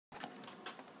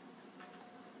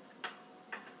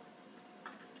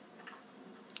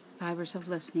Fibers of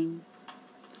Listening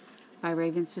by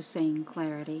Su.Sane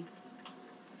Clarity.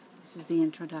 This is the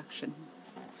introduction.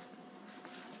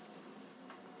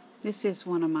 This is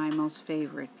one of my most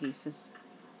favorite pieces.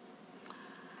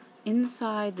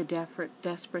 Inside the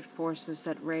desperate forces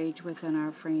that rage within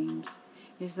our frames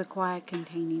is the quiet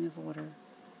containing of order.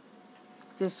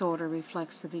 This order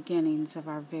reflects the beginnings of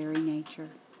our very nature.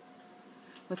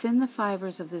 Within the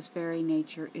fibers of this very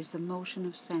nature is the motion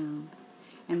of sound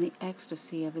and the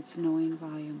ecstasy of its knowing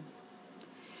volume.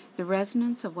 The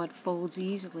resonance of what folds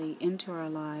easily into our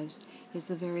lives is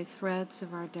the very threads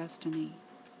of our destiny.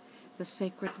 The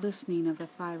sacred listening of the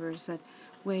fibers that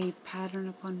wave pattern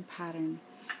upon pattern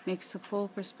makes the full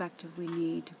perspective we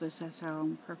need to possess our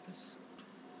own purpose.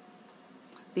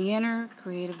 The inner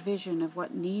creative vision of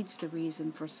what needs the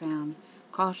reason for sound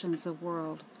cautions the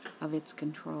world of its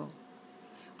control.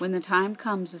 When the time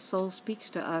comes, the soul speaks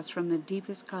to us from the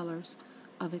deepest colors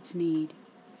of its need.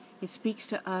 It speaks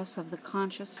to us of the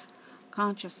conscious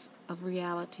of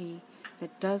reality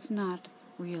that does not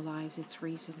realize its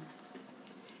reason.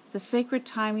 The sacred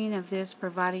timing of this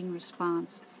providing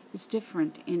response is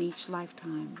different in each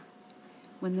lifetime.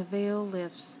 When the veil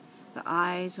lifts, the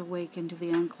eyes awaken to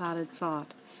the unclouded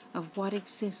thought of what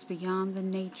exists beyond the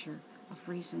nature of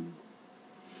reason.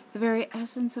 The very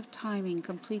essence of timing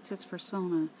completes its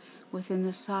persona within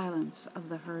the silence of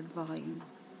the heard volume.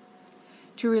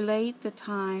 To relate the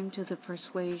time to the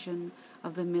persuasion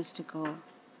of the mystical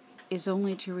is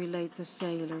only to relate the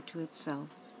cellular to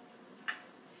itself.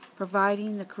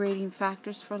 Providing the creating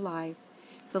factors for life,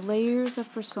 the layers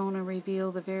of persona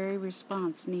reveal the very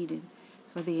response needed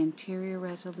for the interior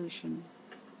resolution.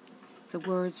 The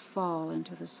words fall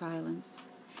into the silence,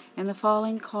 and the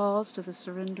falling calls to the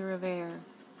surrender of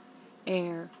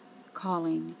air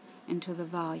calling into the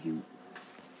volume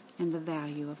and the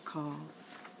value of call.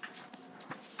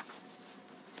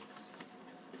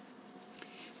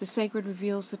 The sacred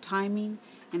reveals the timing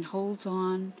and holds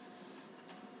on.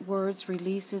 Words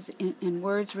release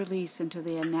into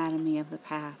the anatomy of the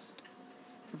past.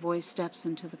 The voice steps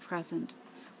into the present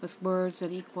with words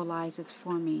that equalize its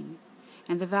forming,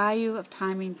 and the value of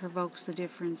timing provokes the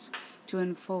difference to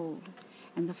unfold,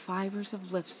 and the fibers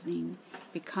of listening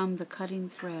become the cutting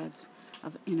threads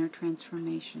of inner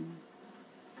transformation.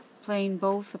 Playing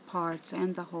both the parts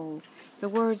and the whole, the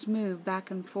words move back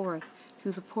and forth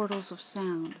through the portals of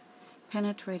sound,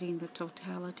 penetrating the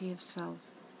totality of self.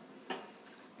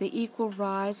 The equal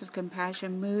rise of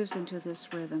compassion moves into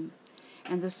this rhythm,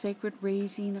 and the sacred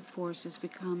raising of forces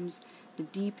becomes the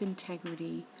deep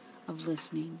integrity of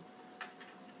listening.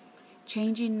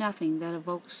 Changing nothing that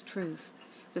evokes truth,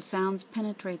 the sounds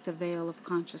penetrate the veil of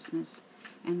consciousness,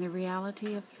 and the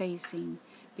reality of facing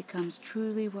becomes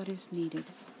truly what is needed.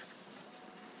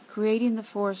 Creating the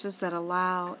forces that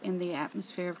allow in the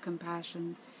atmosphere of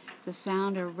compassion, the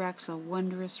sound erects a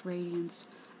wondrous radiance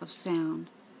of sound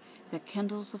that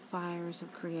kindles the fires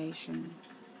of creation.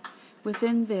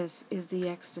 Within this is the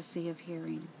ecstasy of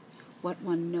hearing what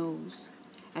one knows,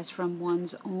 as from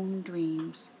one's own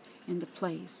dreams, in the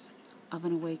place of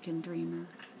an awakened dreamer.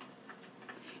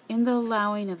 In the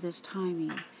allowing of this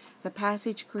timing, the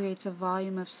passage creates a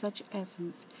volume of such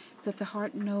essence that the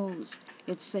heart knows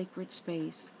its sacred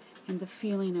space and the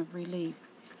feeling of relief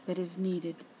that is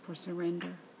needed for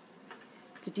surrender.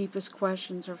 The deepest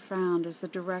questions are found as the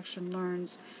direction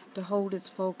learns to hold its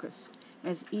focus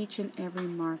as each and every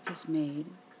mark is made.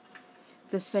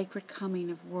 The sacred coming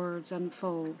of words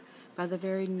unfold by the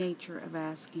very nature of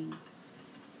asking,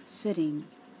 sitting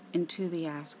into the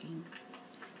asking.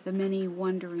 The many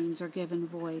wonderings are given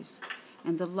voice,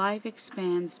 and the life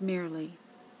expands merely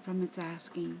from its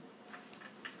asking.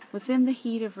 Within the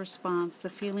heat of response, the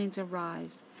feelings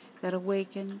arise that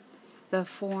awaken the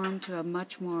form to a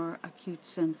much more acute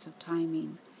sense of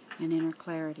timing and inner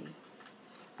clarity.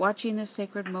 Watching the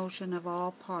sacred motion of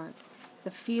all part,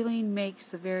 the feeling makes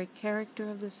the very character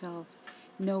of the self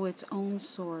know its own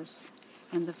source,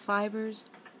 and the fibers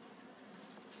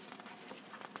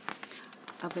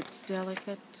of its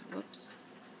delicate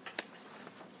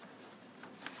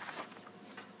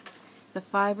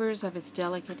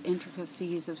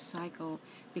intricacies of cycle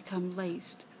become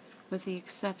laced with the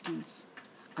acceptance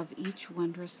of each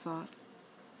wondrous thought.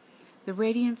 The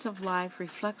radiance of life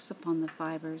reflects upon the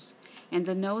fibers, and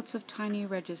the notes of tiny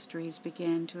registries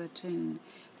begin to attune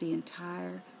the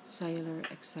entire cellular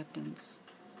acceptance.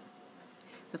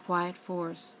 The quiet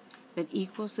force that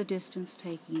equals the distance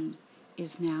taking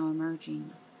is now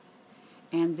emerging,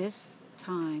 and this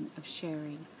time of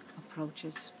sharing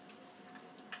approaches.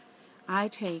 I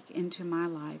take into my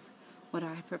life what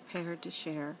I prepared to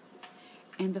share,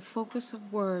 and the focus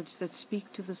of words that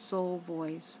speak to the soul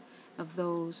voice of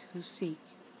those who seek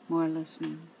more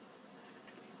listening.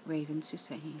 Raven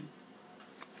Su.Sane.